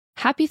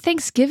Happy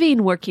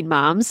Thanksgiving, working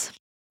moms.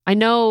 I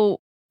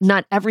know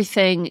not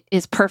everything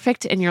is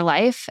perfect in your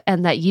life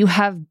and that you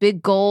have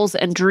big goals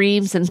and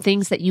dreams and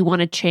things that you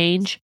want to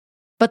change.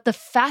 But the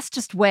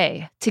fastest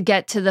way to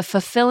get to the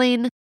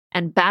fulfilling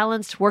and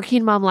balanced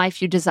working mom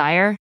life you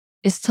desire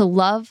is to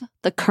love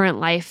the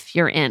current life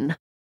you're in.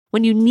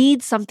 When you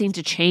need something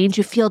to change,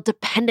 you feel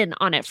dependent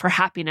on it for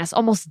happiness,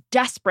 almost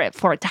desperate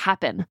for it to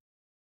happen.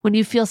 When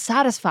you feel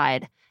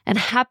satisfied and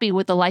happy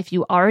with the life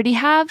you already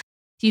have,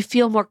 you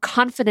feel more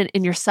confident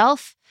in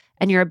yourself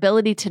and your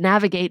ability to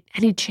navigate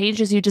any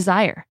changes you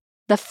desire.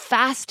 The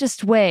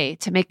fastest way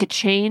to make a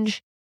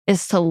change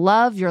is to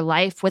love your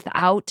life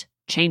without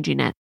changing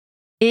it.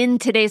 In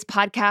today's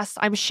podcast,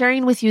 I'm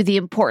sharing with you the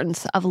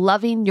importance of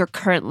loving your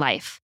current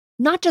life,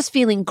 not just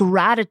feeling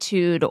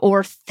gratitude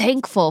or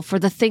thankful for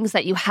the things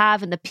that you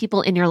have and the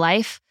people in your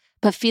life,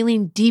 but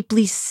feeling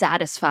deeply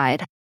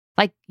satisfied,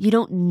 like you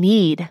don't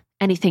need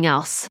anything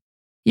else.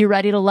 You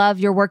ready to love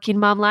your working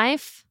mom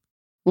life?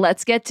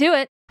 Let's get to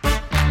it.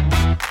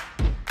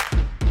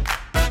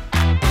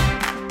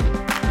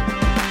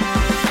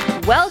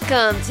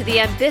 Welcome to the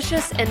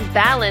Ambitious and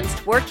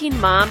Balanced Working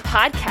Mom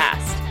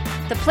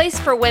Podcast, the place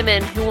for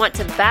women who want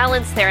to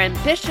balance their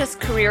ambitious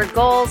career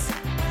goals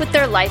with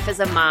their life as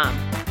a mom.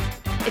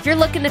 If you're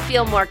looking to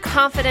feel more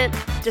confident,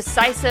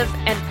 decisive,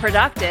 and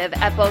productive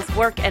at both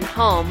work and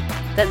home,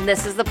 then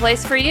this is the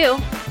place for you.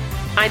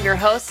 I'm your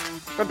host,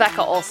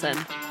 Rebecca Olson.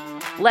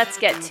 Let's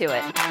get to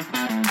it.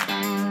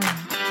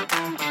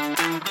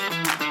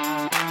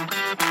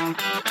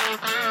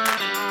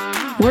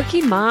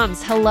 Working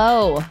moms,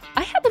 hello.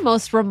 I had the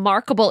most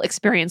remarkable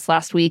experience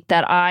last week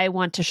that I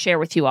want to share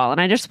with you all, and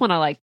I just want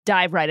to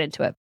dive right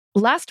into it.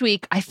 Last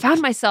week, I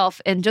found myself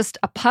in just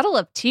a puddle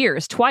of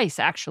tears, twice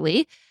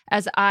actually,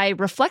 as I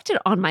reflected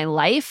on my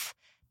life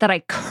that I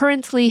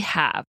currently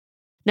have.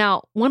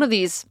 Now, one of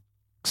these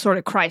sort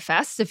of cry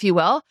fests, if you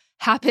will,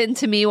 happened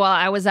to me while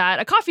I was at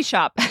a coffee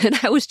shop, and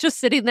I was just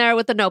sitting there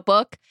with a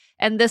notebook,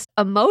 and this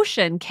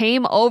emotion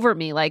came over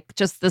me like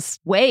just this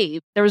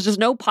wave. There was just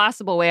no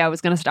possible way I was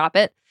going to stop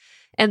it.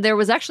 And there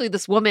was actually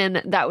this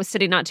woman that was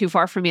sitting not too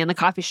far from me in the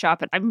coffee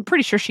shop, and I'm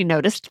pretty sure she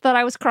noticed that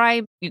I was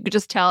crying. You could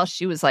just tell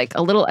she was like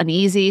a little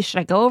uneasy. Should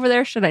I go over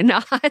there? Should I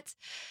not?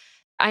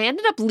 I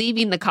ended up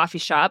leaving the coffee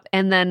shop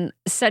and then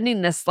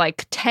sending this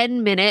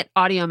 10-minute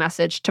audio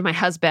message to my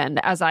husband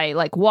as I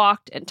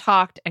walked and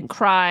talked and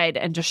cried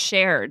and just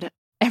shared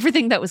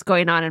everything that was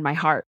going on in my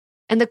heart.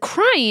 And the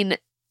crying,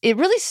 it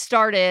really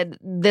started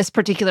this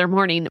particular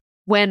morning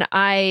when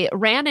I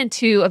ran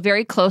into a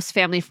very close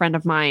family friend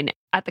of mine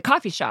at the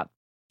coffee shop.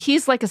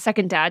 He's like a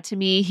second dad to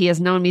me. He has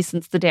known me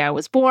since the day I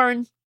was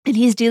born, and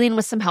he's dealing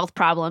with some health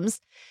problems.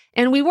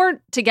 And we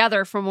weren't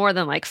together for more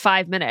than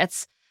 5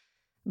 minutes,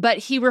 but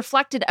he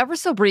reflected ever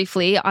so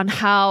briefly on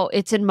how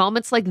it's in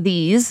moments like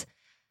these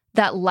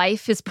that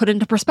life is put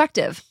into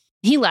perspective.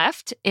 He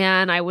left,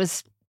 and I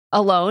was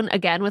alone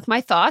again with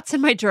my thoughts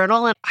in my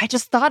journal, and I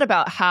just thought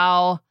about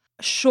how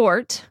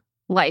short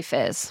life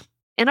is.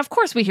 And of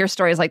course, we hear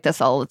stories like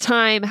this all the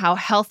time, how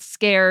health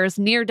scares,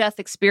 near-death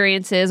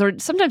experiences, or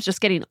sometimes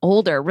just getting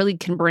older really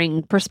can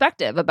bring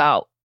perspective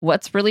about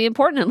what's really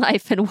important in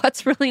life and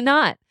what's really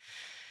not.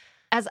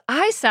 As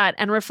I sat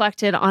and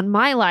reflected on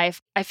my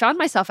life, I found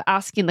myself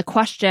asking the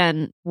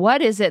question,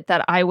 what is it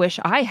that I wish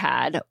I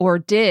had or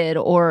did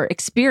or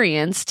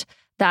experienced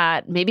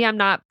that maybe I'm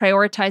not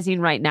prioritizing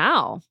right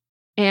now?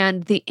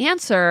 And the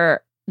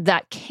answer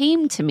that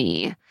came to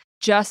me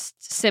just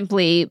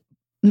simply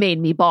made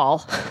me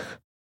bawl.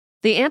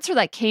 The answer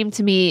that came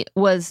to me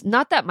was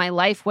not that my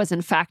life was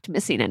in fact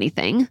missing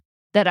anything,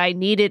 that I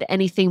needed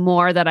anything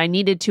more, that I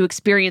needed to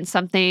experience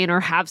something or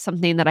have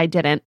something that I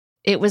didn't.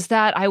 It was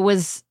that I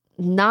was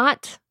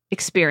not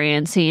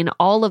experiencing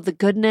all of the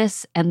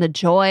goodness and the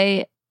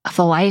joy of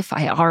the life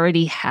I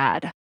already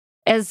had.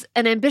 As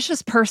an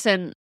ambitious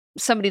person,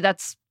 somebody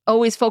that's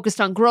always focused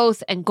on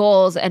growth and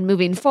goals and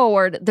moving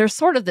forward, there's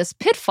sort of this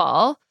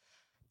pitfall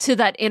to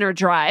that inner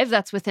drive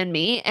that's within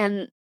me.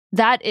 And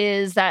that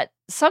is that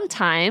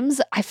sometimes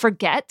I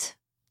forget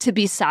to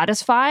be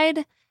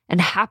satisfied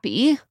and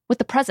happy with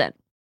the present.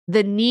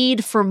 The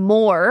need for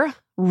more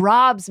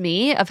robs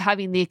me of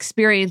having the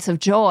experience of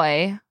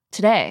joy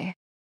today.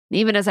 And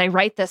even as I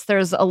write this,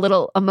 there's a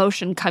little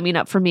emotion coming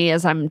up for me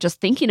as I'm just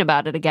thinking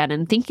about it again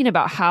and thinking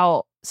about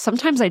how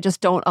sometimes I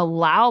just don't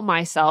allow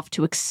myself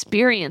to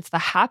experience the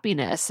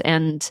happiness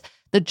and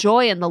the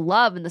joy and the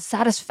love and the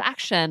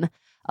satisfaction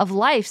of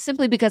life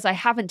simply because I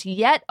haven't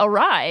yet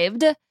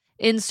arrived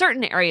in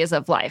certain areas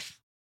of life.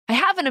 I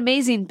have an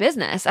amazing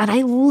business and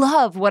I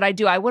love what I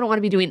do. I wouldn't want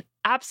to be doing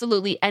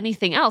absolutely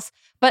anything else,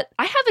 but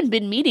I haven't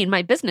been meeting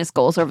my business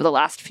goals over the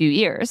last few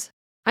years.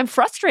 I'm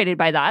frustrated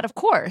by that, of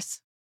course.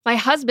 My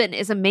husband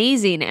is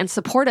amazing and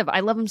supportive.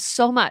 I love him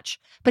so much,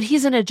 but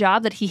he's in a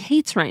job that he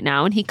hates right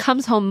now, and he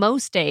comes home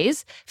most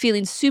days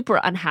feeling super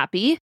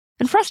unhappy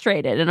and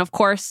frustrated. And of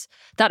course,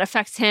 that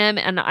affects him,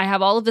 and I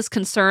have all of this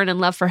concern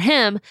and love for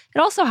him. It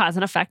also has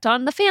an effect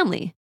on the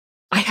family.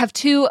 I have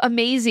two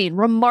amazing,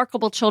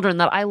 remarkable children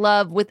that I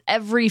love with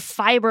every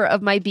fiber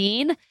of my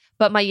being,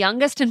 But my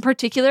youngest in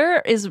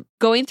particular is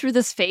going through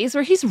this phase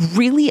where he's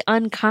really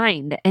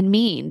unkind and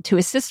mean to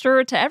his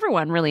sister, to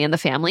everyone really in the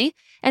family.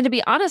 And to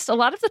be honest, a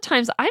lot of the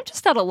times I'm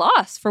just at a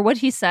loss for what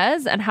he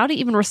says and how to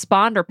even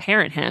respond or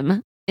parent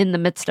him in the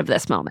midst of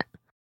this moment.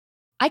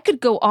 I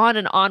could go on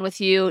and on with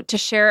you to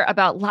share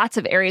about lots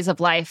of areas of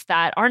life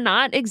that are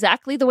not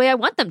exactly the way I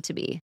want them to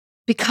be.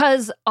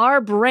 Because our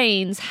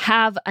brains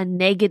have a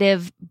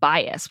negative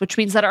bias, which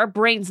means that our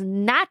brains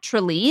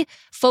naturally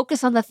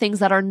focus on the things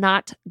that are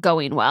not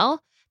going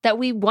well, that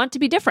we want to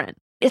be different.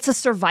 It's a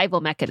survival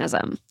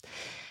mechanism.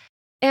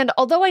 And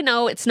although I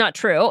know it's not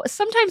true,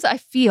 sometimes I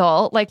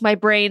feel like my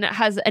brain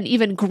has an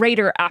even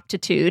greater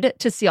aptitude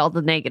to see all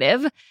the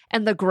negative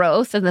and the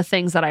growth and the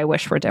things that I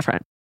wish were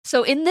different.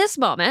 So in this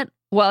moment,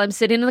 while I'm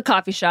sitting in the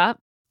coffee shop,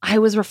 I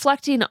was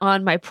reflecting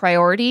on my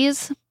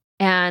priorities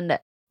and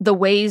the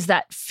ways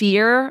that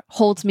fear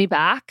holds me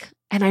back.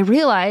 And I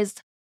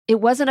realized it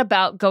wasn't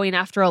about going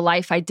after a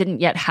life I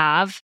didn't yet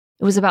have.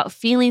 It was about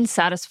feeling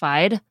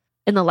satisfied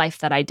in the life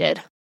that I did.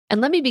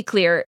 And let me be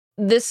clear,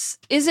 this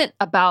isn't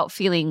about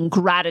feeling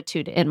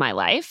gratitude in my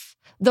life,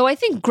 though I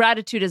think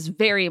gratitude is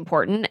very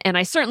important. And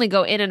I certainly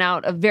go in and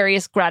out of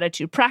various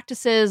gratitude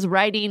practices,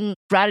 writing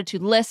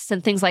gratitude lists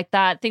and things like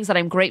that, things that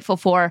I'm grateful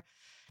for.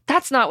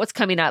 That's not what's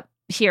coming up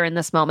here in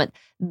this moment.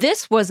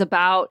 This was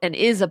about and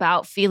is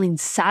about feeling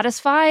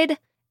satisfied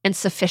and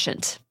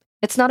sufficient.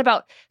 It's not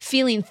about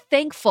feeling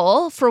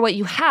thankful for what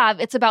you have.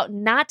 It's about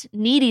not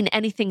needing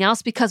anything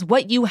else because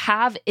what you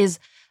have is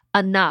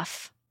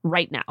enough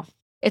right now.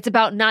 It's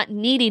about not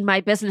needing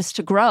my business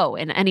to grow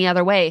in any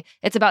other way.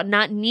 It's about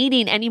not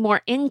needing any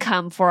more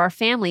income for our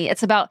family.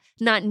 It's about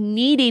not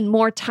needing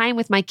more time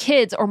with my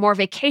kids or more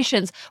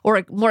vacations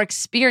or more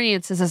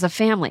experiences as a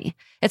family.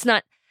 It's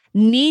not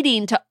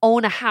needing to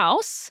own a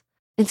house.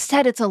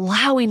 Instead, it's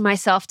allowing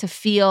myself to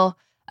feel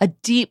a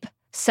deep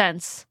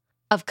sense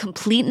of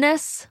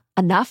completeness,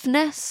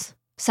 enoughness,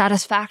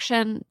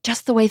 satisfaction,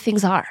 just the way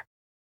things are.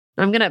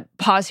 I'm going to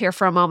pause here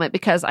for a moment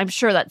because I'm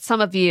sure that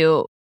some of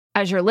you,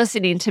 as you're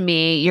listening to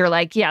me, you're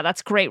like, yeah,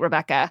 that's great,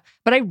 Rebecca,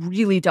 but I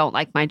really don't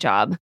like my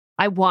job.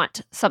 I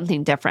want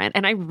something different.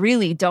 And I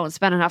really don't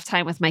spend enough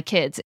time with my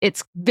kids.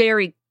 It's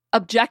very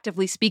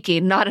objectively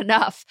speaking, not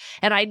enough.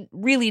 And I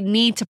really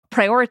need to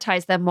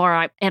prioritize them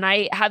more. And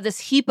I have this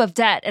heap of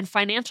debt and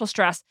financial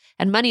stress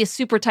and money is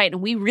super tight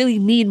and we really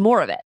need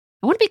more of it.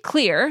 I want to be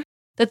clear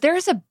that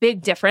there's a big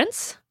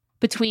difference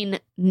between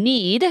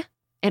need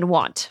and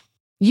want.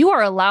 You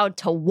are allowed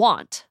to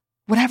want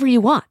whatever you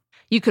want.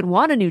 You can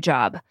want a new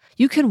job.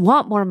 You can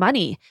want more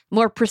money,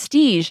 more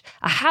prestige,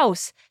 a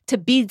house, to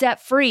be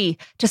debt-free,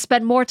 to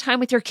spend more time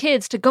with your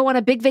kids, to go on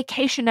a big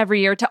vacation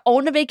every year, to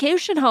own a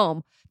vacation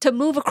home, to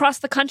move across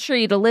the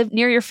country, to live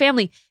near your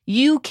family.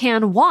 You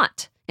can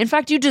want. In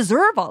fact, you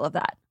deserve all of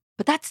that.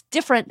 But that's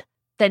different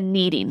than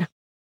needing.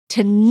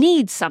 To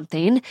need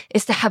something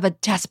is to have a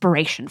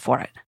desperation for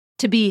it,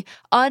 to be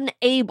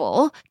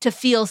unable to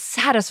feel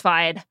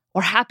satisfied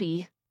or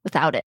happy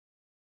without it.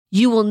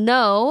 You will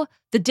know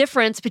the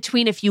difference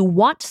between if you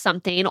want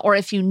something or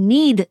if you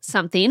need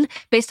something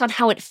based on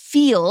how it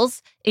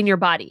feels in your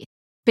body,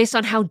 based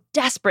on how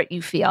desperate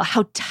you feel,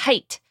 how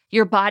tight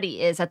your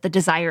body is at the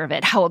desire of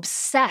it, how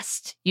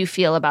obsessed you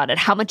feel about it,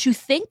 how much you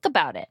think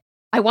about it.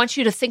 I want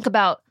you to think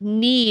about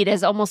need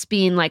as almost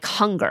being like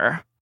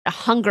hunger, a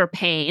hunger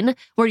pain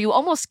where you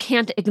almost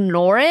can't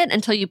ignore it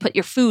until you put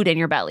your food in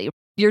your belly.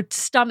 Your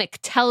stomach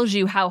tells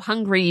you how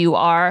hungry you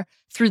are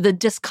through the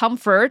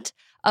discomfort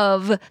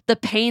of the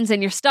pains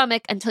in your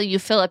stomach until you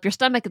fill up your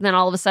stomach. And then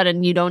all of a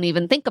sudden you don't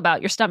even think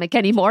about your stomach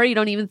anymore. You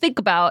don't even think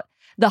about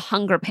the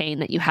hunger pain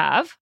that you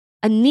have.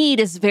 A need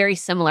is very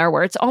similar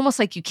where it's almost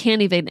like you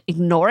can't even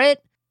ignore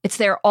it. It's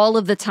there all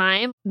of the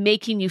time,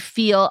 making you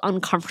feel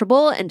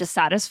uncomfortable and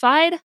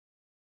dissatisfied.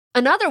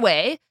 Another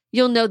way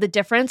you'll know the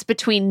difference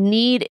between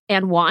need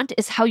and want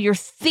is how you're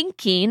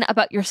thinking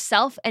about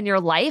yourself and your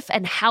life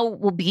and how it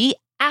will be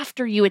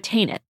after you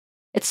attain it.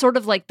 It's sort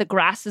of like the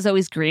grass is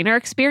always greener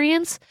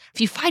experience. If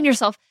you find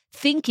yourself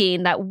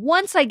thinking that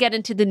once I get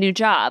into the new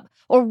job,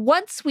 or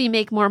once we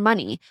make more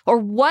money, or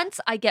once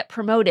I get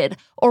promoted,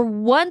 or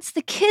once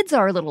the kids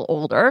are a little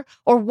older,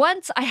 or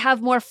once I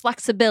have more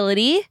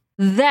flexibility,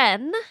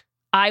 then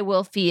I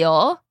will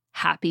feel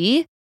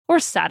happy or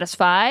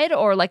satisfied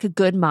or like a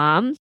good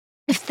mom.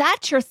 If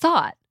that's your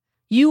thought,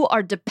 you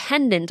are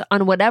dependent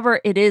on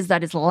whatever it is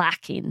that is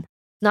lacking.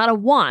 Not a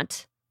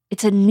want,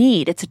 it's a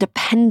need, it's a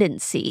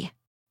dependency.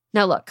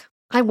 Now look,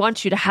 I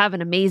want you to have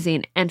an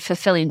amazing and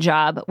fulfilling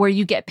job where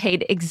you get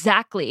paid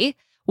exactly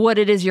what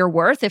it is you're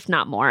worth, if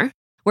not more,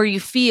 where you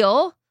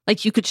feel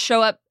like you could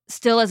show up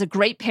still as a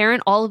great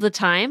parent all of the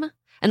time,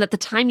 and that the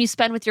time you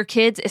spend with your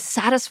kids is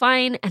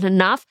satisfying and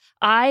enough.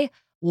 I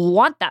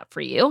want that for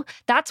you.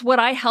 That's what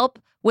I help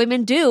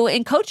women do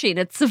in coaching.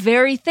 It's the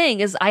very thing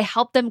is I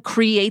help them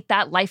create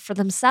that life for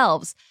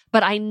themselves.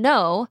 But I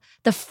know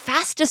the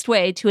fastest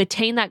way to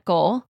attain that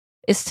goal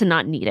is to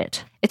not need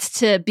it. It's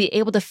to be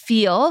able to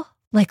feel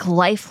like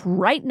life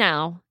right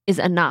now is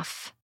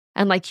enough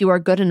and like you are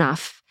good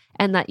enough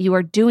and that you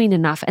are doing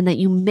enough and that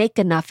you make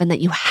enough and that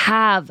you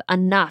have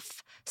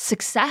enough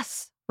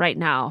success right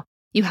now.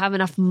 You have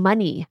enough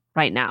money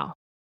right now.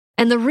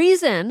 And the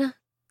reason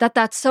that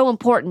that's so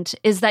important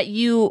is that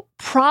you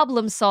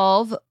problem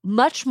solve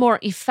much more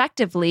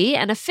effectively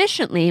and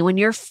efficiently when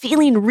you're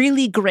feeling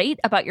really great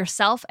about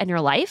yourself and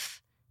your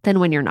life than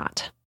when you're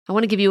not. I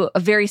want to give you a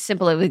very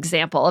simple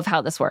example of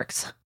how this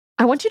works.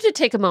 I want you to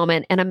take a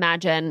moment and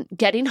imagine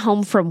getting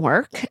home from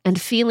work and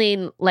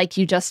feeling like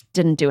you just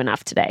didn't do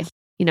enough today.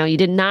 You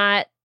did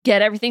not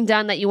get everything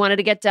done that you wanted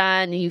to get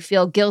done. You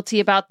feel guilty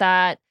about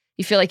that.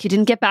 You feel like you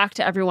didn't get back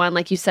to everyone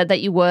like you said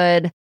that you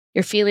would.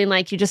 You're feeling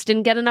like you just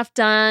didn't get enough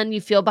done. You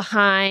feel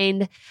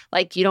behind,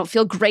 like you don't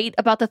feel great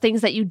about the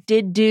things that you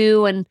did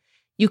do. And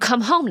you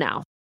come home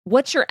now.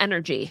 What's your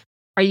energy?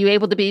 Are you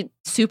able to be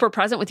super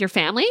present with your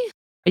family?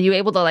 Are you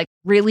able to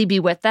really be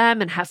with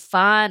them and have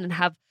fun and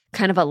have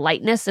kind of a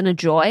lightness and a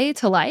joy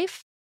to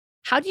life?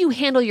 How do you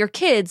handle your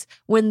kids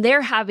when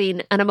they're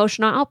having an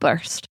emotional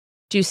outburst?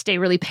 Do you stay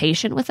really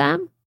patient with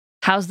them?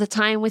 How's the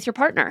time with your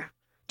partner?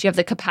 Do you have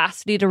the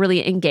capacity to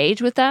really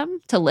engage with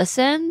them, to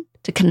listen,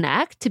 to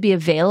connect, to be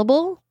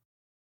available?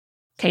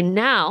 Okay,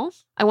 now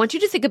I want you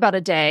to think about a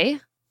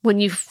day when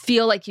you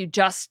feel like you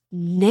just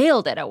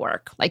nailed it at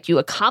work, like you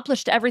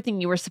accomplished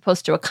everything you were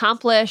supposed to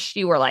accomplish.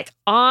 You were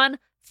on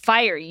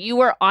fire. You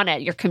were on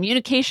it. Your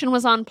communication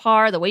was on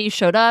par. The way you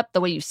showed up, the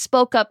way you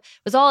spoke up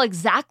was all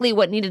exactly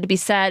what needed to be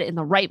said in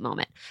the right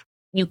moment.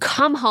 You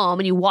come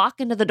home and you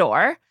walk into the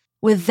door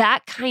with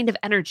that kind of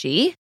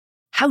energy.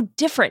 How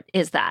different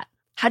is that?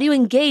 How do you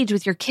engage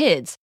with your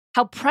kids?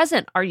 How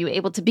present are you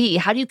able to be?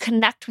 How do you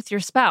connect with your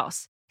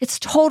spouse? It's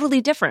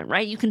totally different,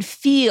 right? You can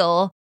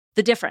feel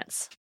the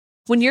difference.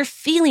 When you're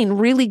feeling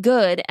really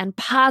good and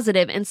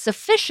positive and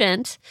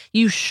sufficient,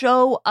 you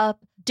show up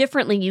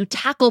differently. You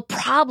tackle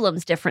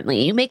problems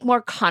differently. You make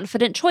more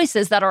confident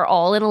choices that are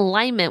all in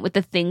alignment with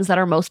the things that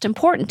are most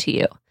important to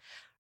you.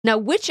 Now,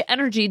 which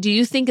energy do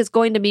you think is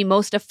going to be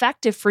most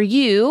effective for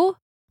you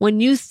when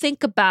you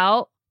think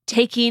about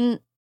taking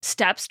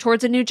steps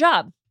towards a new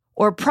job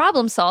or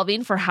problem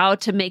solving for how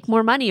to make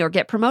more money or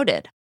get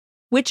promoted?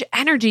 Which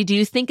energy do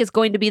you think is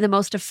going to be the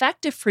most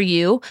effective for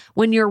you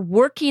when you're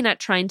working at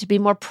trying to be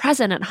more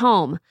present at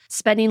home,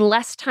 spending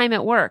less time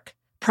at work,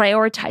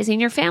 prioritizing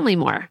your family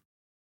more?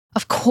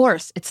 Of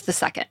course, it's the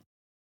second.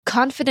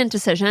 Confident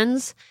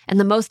decisions and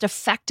the most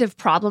effective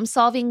problem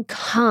solving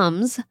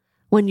comes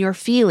when you're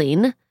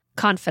feeling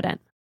confident.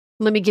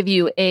 Let me give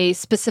you a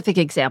specific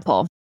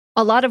example.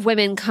 A lot of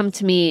women come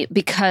to me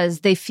because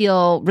they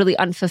feel really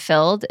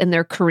unfulfilled in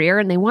their career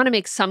and they want to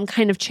make some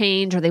kind of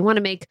change, or they want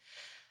to make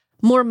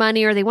more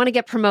money, or they want to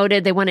get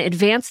promoted. They want to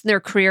advance in their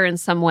career in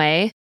some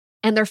way.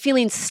 And they're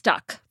feeling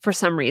stuck for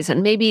some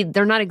reason. Maybe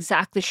they're not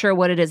exactly sure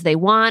what it is they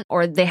want,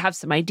 or they have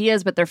some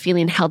ideas, but they're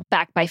feeling held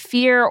back by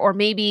fear, or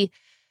maybe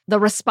the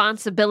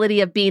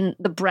responsibility of being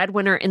the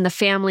breadwinner in the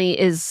family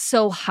is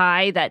so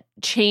high that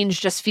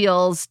change just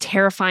feels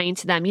terrifying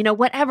to them.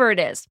 Whatever it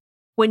is,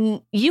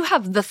 when you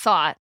have the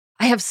thought,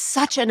 I have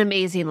such an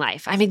amazing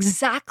life, I'm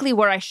exactly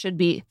where I should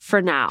be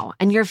for now,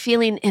 and you're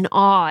feeling in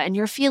awe and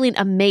you're feeling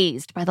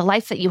amazed by the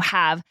life that you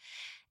have,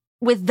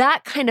 with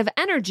that kind of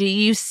energy,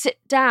 you sit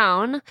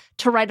down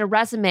to write a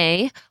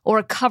resume or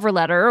a cover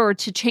letter or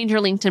to change your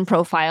LinkedIn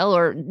profile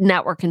or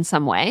network in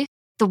some way.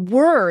 The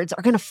words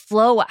are going to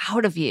flow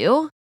out of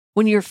you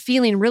when you're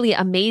feeling really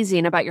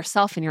amazing about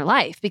yourself and your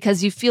life,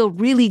 because you feel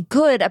really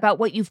good about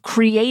what you've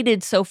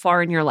created so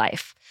far in your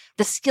life,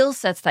 the skill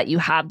sets that you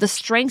have, the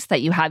strengths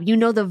that you have,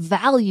 the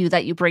value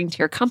that you bring to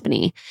your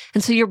company.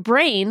 And so your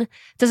brain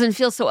doesn't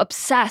feel so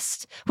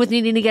obsessed with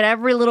needing to get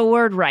every little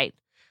word right.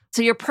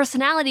 So your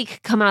personality can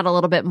come out a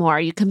little bit more.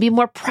 You can be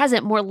more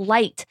present, more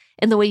light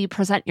in the way you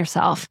present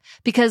yourself,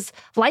 because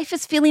life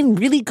is feeling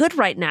really good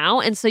right now.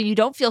 And so you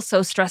don't feel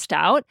so stressed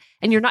out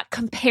and you're not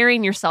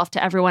comparing yourself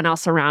to everyone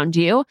else around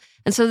you.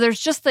 And so there's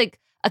just a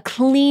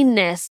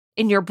cleanness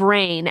in your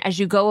brain as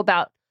you go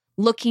about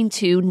looking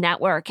to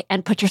network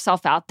and put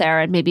yourself out there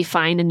and maybe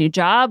find a new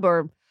job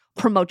or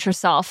promote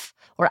yourself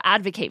or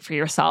advocate for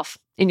yourself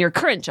in your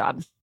current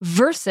job,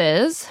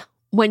 versus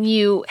when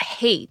you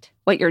hate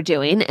what you're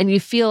doing and you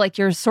feel like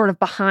you're sort of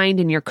behind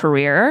in your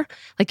career,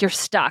 like you're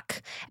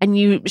stuck and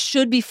you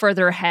should be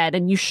further ahead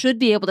and you should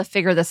be able to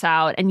figure this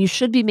out and you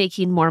should be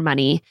making more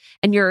money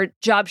and your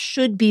job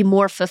should be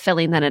more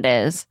fulfilling than it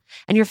is.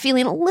 And you're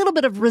feeling a little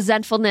bit of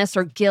resentfulness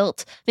or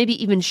guilt,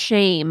 maybe even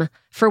shame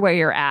for where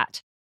you're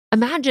at.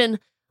 Imagine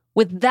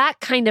with that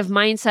kind of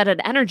mindset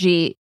and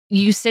energy,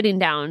 you sitting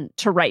down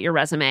to write your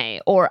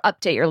resume or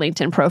update your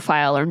LinkedIn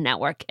profile or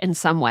network in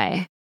some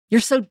way.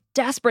 You're so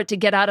desperate to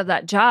get out of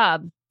that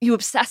job. You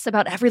obsess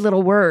about every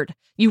little word.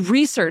 You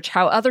research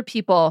how other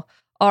people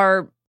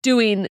are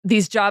doing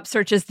these job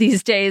searches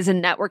these days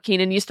and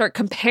networking, and you start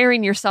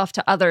comparing yourself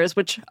to others,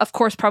 which of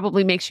course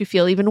probably makes you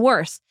feel even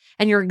worse.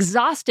 And you're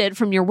exhausted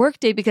from your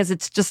workday because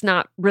it's just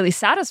not really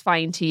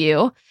satisfying to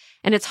you.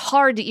 And it's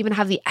hard to even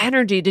have the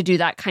energy to do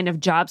that kind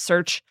of job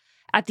search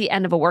at the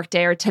end of a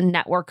workday or to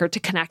network or to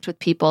connect with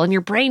people. And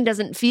your brain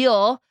doesn't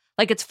feel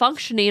like it's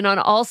functioning on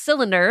all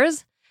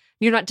cylinders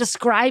You're not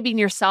describing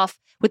yourself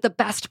with the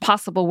best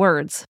possible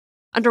words.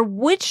 Under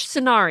which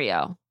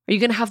scenario are you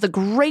going to have the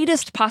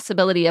greatest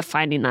possibility of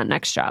finding that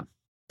next job?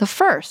 The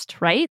first,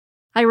 right?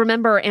 I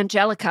remember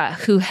Angelica,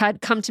 who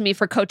had come to me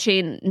for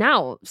coaching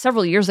now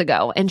several years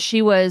ago, and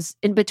she was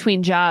in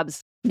between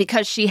jobs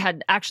because she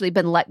had actually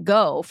been let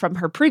go from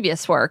her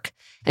previous work.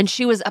 And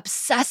she was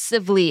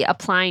obsessively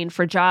applying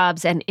for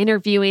jobs and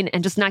interviewing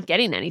and just not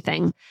getting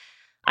anything.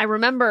 I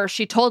remember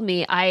she told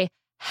me, I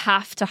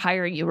have to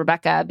hire you,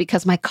 Rebecca,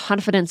 because my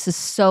confidence is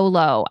so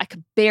low. I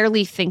could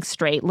barely think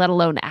straight, let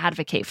alone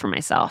advocate for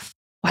myself.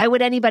 Why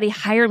would anybody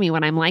hire me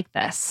when I'm like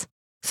this?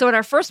 So in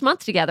our first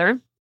month together,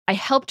 I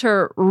helped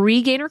her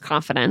regain her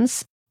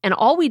confidence. And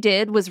all we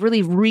did was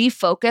really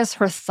refocus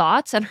her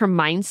thoughts and her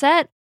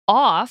mindset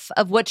off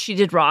of what she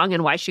did wrong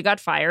and why she got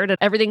fired and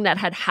everything that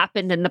had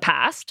happened in the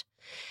past.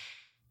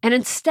 And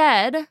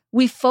instead,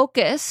 we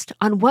focused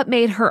on what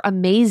made her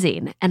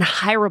amazing and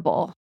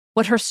hireable,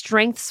 what her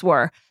strengths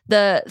were,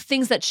 the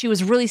things that she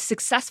was really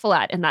successful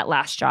at in that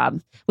last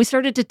job. We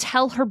started to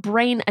tell her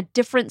brain a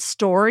different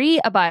story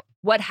about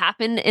what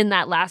happened in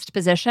that last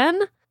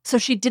position, so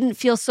she didn't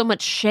feel so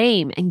much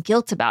shame and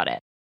guilt about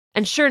it.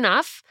 And sure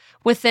enough,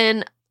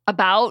 within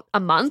about a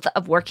month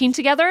of working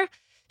together,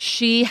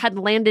 she had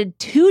landed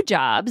 2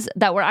 jobs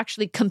that were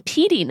actually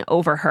competing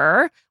over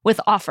her with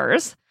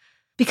offers.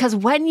 Because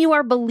when you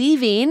are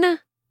believing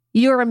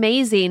you're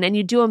amazing and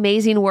you do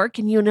amazing work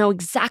and you know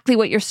exactly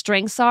what your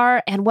strengths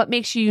are and what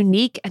makes you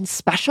unique and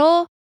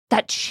special,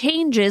 that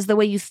changes the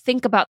way you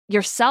think about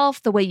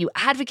yourself, the way you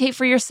advocate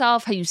for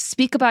yourself, how you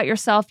speak about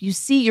yourself. You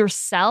see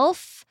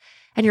yourself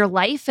and your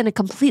life in a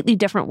completely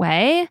different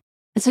way.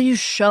 And so you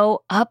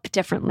show up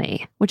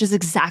differently, which is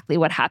exactly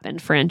what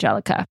happened for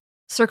Angelica.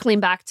 Circling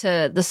back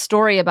to the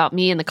story about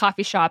me in the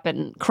coffee shop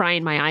and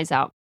crying my eyes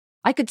out,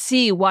 I could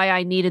see why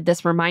I needed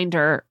this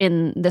reminder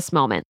in this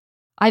moment.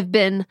 I've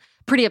been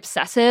pretty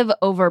obsessive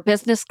over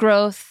business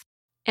growth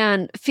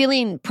and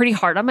feeling pretty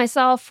hard on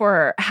myself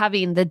for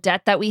having the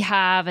debt that we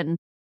have and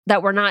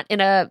that we're not in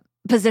a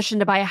position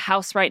to buy a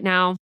house right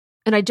now.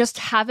 And I just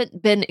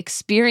haven't been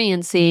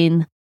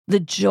experiencing the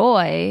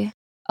joy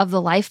of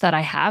the life that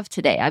I have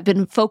today. I've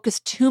been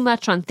focused too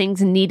much on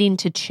things needing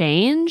to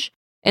change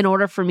in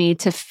order for me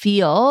to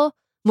feel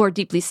more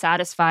deeply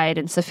satisfied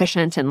and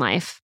sufficient in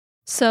life.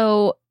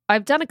 So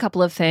I've done a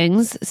couple of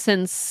things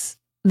since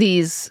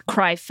these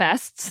cry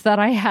fests that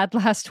I had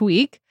last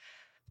week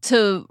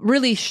to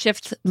really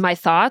shift my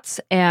thoughts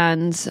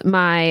and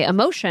my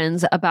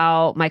emotions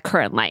about my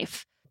current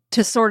life,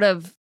 to sort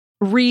of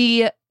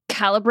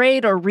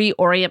recalibrate or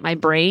reorient my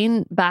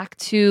brain back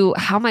to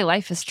how my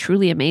life is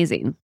truly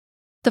amazing.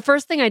 The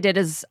first thing I did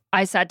is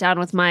I sat down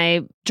with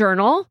my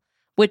journal,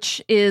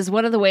 which is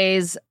one of the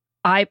ways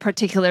I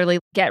particularly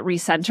get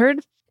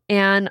recentered.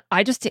 And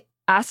I just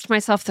asked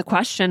myself the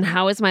question,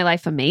 how is my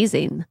life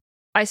amazing?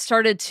 I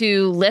started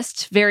to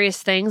list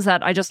various things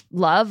that I just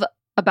love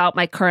about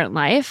my current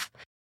life.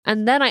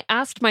 And then I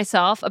asked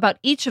myself about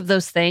each of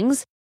those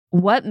things,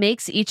 what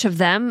makes each of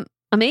them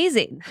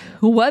amazing?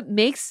 What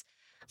makes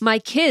my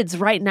kids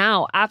right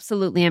now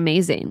absolutely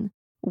amazing?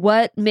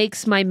 What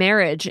makes my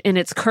marriage in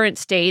its current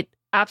state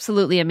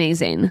absolutely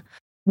amazing?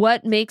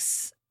 What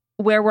makes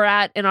where we're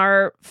at in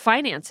our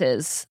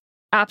finances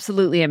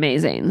absolutely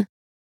amazing?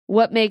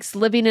 What makes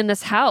living in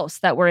this house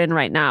that we're in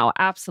right now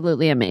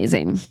absolutely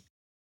amazing?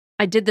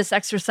 I did this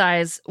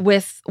exercise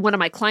with one of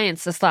my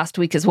clients this last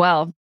week as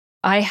well.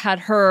 I had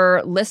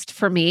her list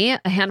for me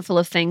a handful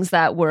of things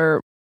that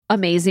were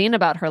amazing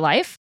about her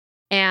life.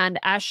 And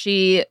as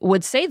she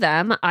would say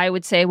them, I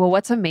would say, well,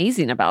 what's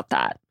amazing about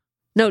that?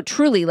 No,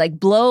 truly, like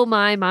blow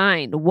my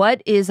mind.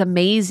 What is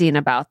amazing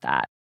about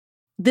that?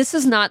 This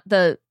is not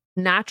the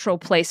natural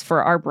place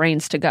for our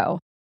brains to go.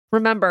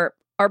 Remember,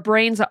 our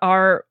brains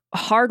are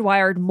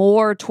hardwired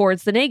more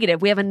towards the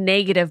negative. We have a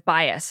negative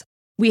bias.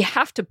 We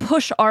have to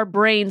push our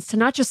brains to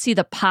not just see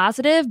the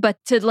positive, but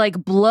to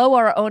like blow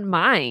our own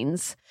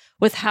minds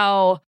with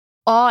how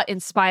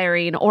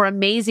awe-inspiring or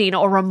amazing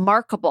or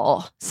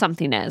remarkable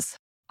something is.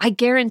 I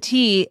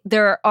guarantee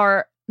there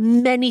are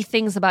many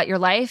things about your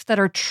life that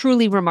are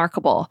truly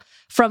remarkable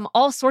from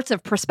all sorts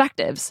of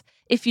perspectives.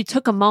 If you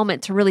took a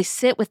moment to really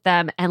sit with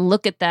them and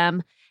look at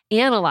them,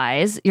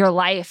 analyze your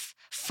life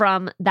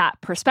from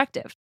that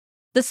perspective.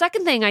 The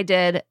second thing I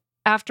did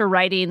after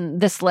writing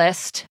this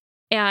list,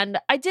 and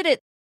I did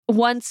it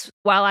once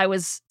while I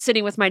was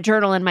sitting with my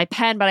journal and my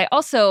pen, but I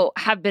also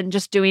have been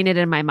just doing it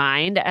in my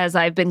mind as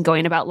I've been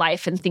going about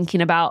life and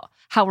thinking about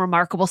how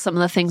remarkable some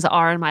of the things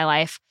are in my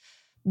life.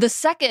 The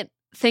second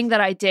thing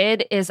that I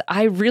did is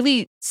I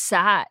really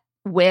sat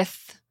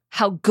with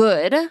how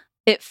good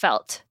it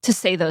felt to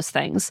say those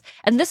things.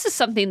 And this is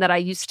something that I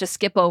used to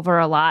skip over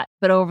a lot,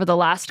 but over the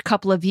last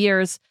couple of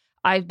years,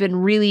 I've been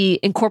really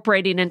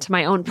incorporating into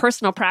my own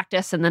personal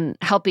practice and then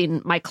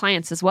helping my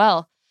clients as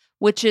well,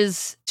 which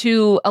is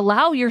to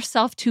allow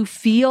yourself to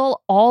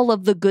feel all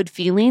of the good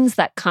feelings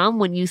that come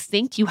when you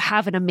think you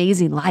have an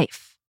amazing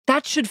life.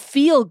 That should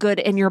feel good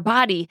in your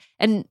body.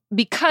 And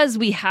because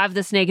we have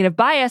this negative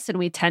bias and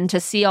we tend to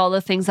see all the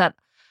things that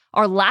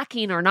are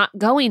lacking or not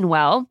going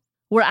well,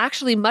 we're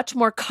actually much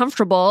more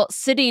comfortable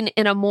sitting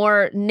in a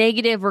more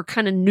negative or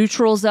kind of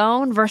neutral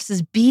zone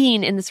versus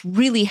being in this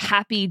really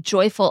happy,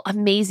 joyful,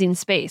 amazing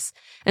space.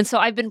 And so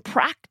I've been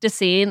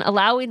practicing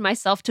allowing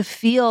myself to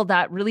feel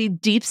that really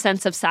deep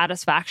sense of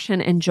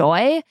satisfaction and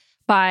joy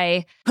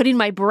by putting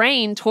my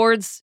brain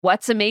towards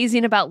what's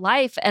amazing about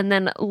life and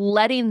then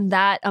letting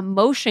that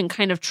emotion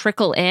kind of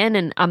trickle in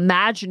and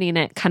imagining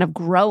it kind of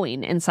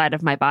growing inside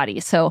of my body.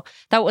 So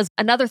that was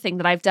another thing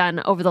that I've done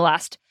over the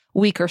last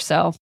week or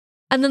so.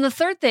 And then the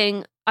third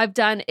thing I've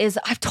done is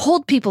I've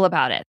told people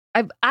about it.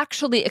 I've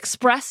actually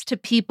expressed to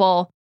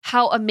people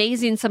how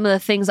amazing some of the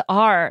things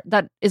are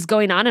that is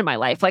going on in my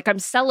life. Like I'm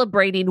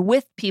celebrating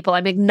with people.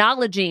 I'm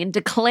acknowledging,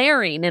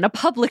 declaring in a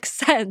public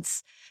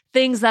sense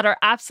things that are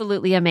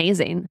absolutely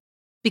amazing.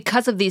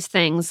 Because of these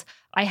things,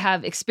 I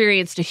have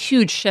experienced a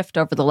huge shift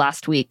over the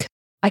last week.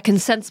 I can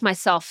sense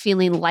myself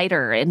feeling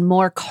lighter and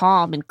more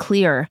calm and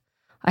clear.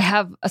 I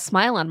have a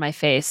smile on my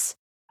face.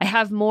 I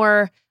have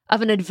more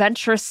of an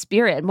adventurous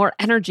spirit, more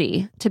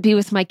energy to be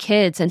with my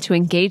kids and to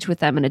engage with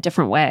them in a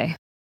different way.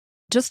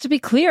 Just to be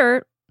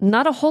clear,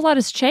 not a whole lot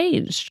has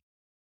changed.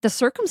 The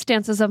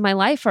circumstances of my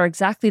life are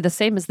exactly the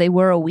same as they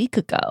were a week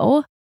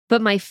ago,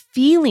 but my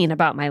feeling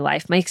about my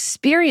life, my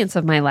experience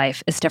of my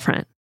life is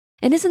different.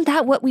 And isn't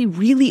that what we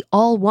really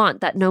all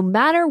want? That no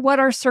matter what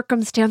our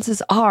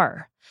circumstances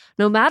are,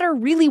 no matter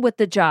really what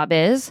the job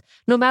is,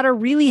 no matter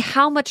really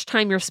how much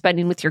time you're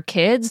spending with your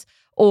kids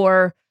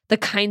or the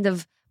kind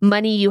of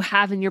money you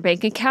have in your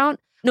bank account,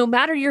 no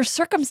matter your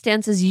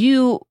circumstances,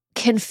 you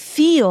can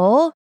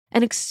feel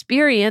and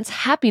experience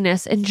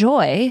happiness and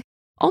joy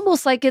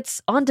almost like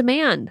it's on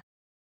demand.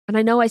 And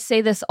I know I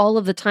say this all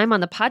of the time on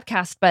the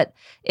podcast, but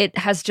it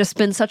has just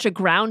been such a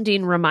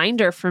grounding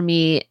reminder for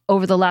me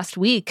over the last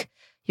week.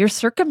 Your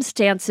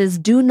circumstances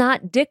do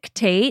not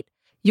dictate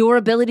your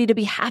ability to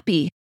be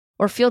happy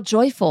or feel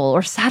joyful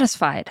or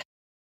satisfied.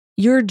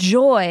 Your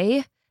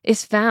joy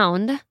is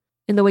found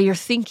in the way you're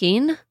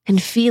thinking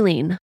and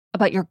feeling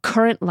about your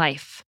current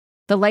life,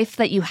 the life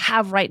that you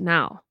have right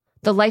now,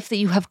 the life that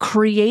you have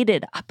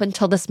created up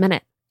until this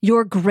minute.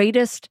 Your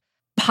greatest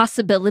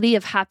possibility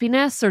of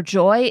happiness or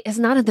joy is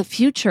not in the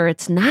future,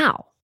 it's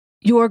now.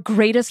 Your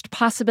greatest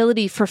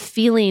possibility for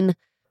feeling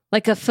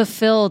like a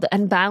fulfilled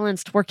and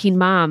balanced working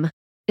mom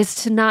is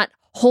to not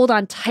hold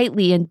on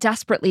tightly and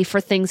desperately for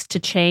things to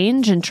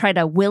change and try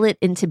to will it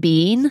into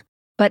being,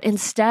 but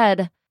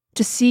instead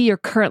to see your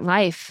current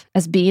life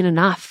as being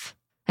enough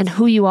and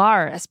who you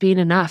are as being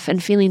enough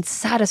and feeling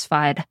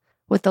satisfied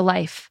with the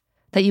life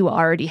that you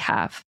already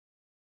have.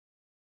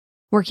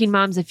 Working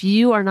moms, if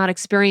you are not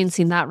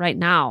experiencing that right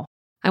now,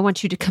 I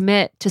want you to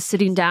commit to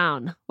sitting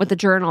down with a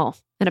journal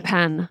and a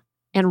pen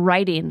and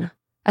writing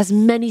as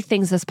many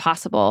things as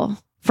possible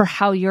for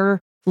how your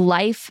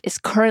life is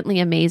currently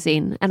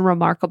amazing and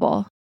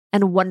remarkable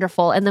and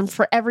wonderful. And then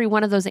for every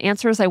one of those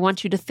answers, I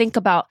want you to think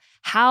about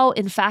how,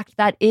 in fact,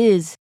 that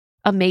is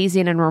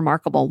amazing and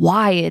remarkable,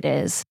 why it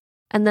is.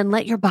 And then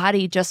let your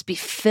body just be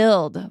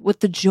filled with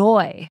the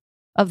joy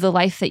of the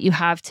life that you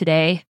have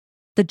today,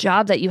 the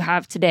job that you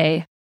have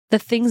today, the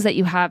things that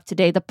you have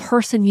today, the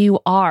person you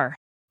are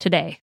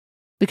today,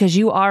 because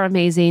you are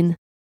amazing,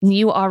 and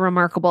you are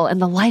remarkable,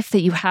 and the life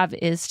that you have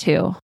is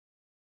too.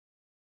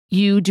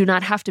 You do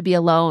not have to be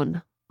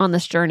alone on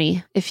this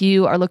journey. If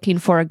you are looking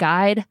for a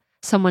guide,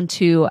 someone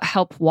to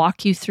help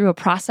walk you through a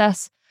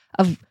process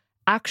of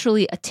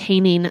actually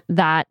attaining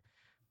that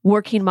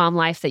working mom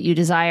life that you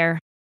desire,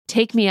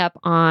 take me up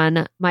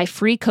on my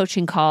free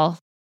coaching call.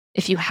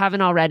 If you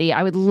haven't already,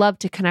 I would love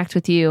to connect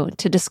with you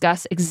to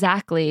discuss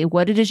exactly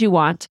what it is you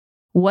want,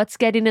 what's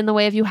getting in the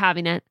way of you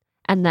having it,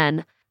 and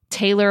then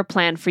tailor a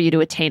plan for you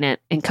to attain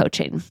it in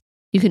coaching.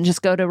 You can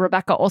just go to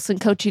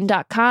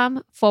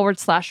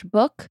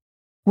RebeccaOlsonCoaching.com/book,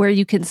 where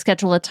you can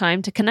schedule a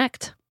time to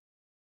connect.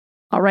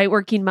 All right,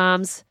 working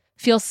moms,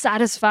 feel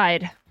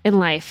satisfied in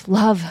life.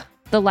 Love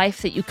the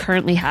life that you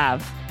currently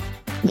have.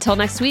 Until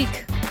next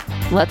week,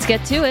 let's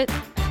get to it.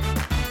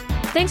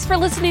 Thanks for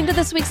listening to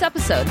this week's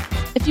episode.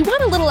 If you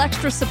want a little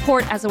extra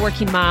support as a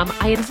working mom,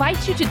 I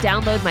invite you to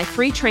download my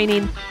free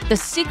training, The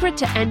Secret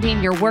to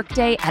Ending Your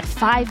Workday at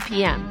 5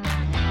 p.m.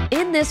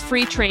 In this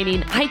free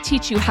training, I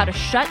teach you how to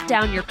shut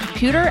down your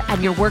computer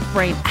and your work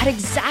brain at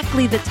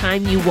exactly the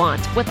time you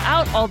want,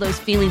 without all those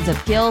feelings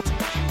of guilt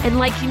and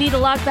like you need to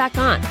log back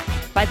on.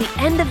 By the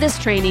end of this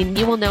training,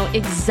 you will know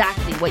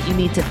exactly what you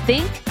need to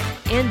think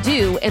and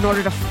do in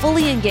order to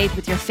fully engage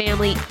with your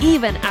family,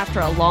 even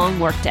after a long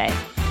workday.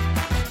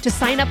 To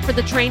sign up for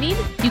the training,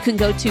 you can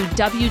go to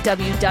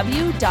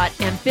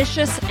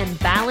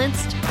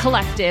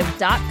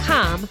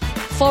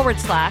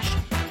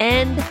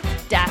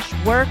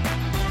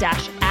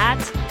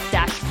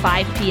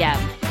p.m.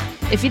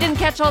 If you didn't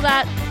catch all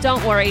that,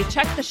 don't worry.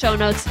 Check the show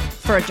notes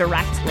for a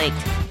direct link.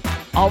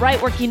 All right,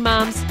 working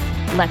moms,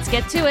 let's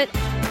get to it.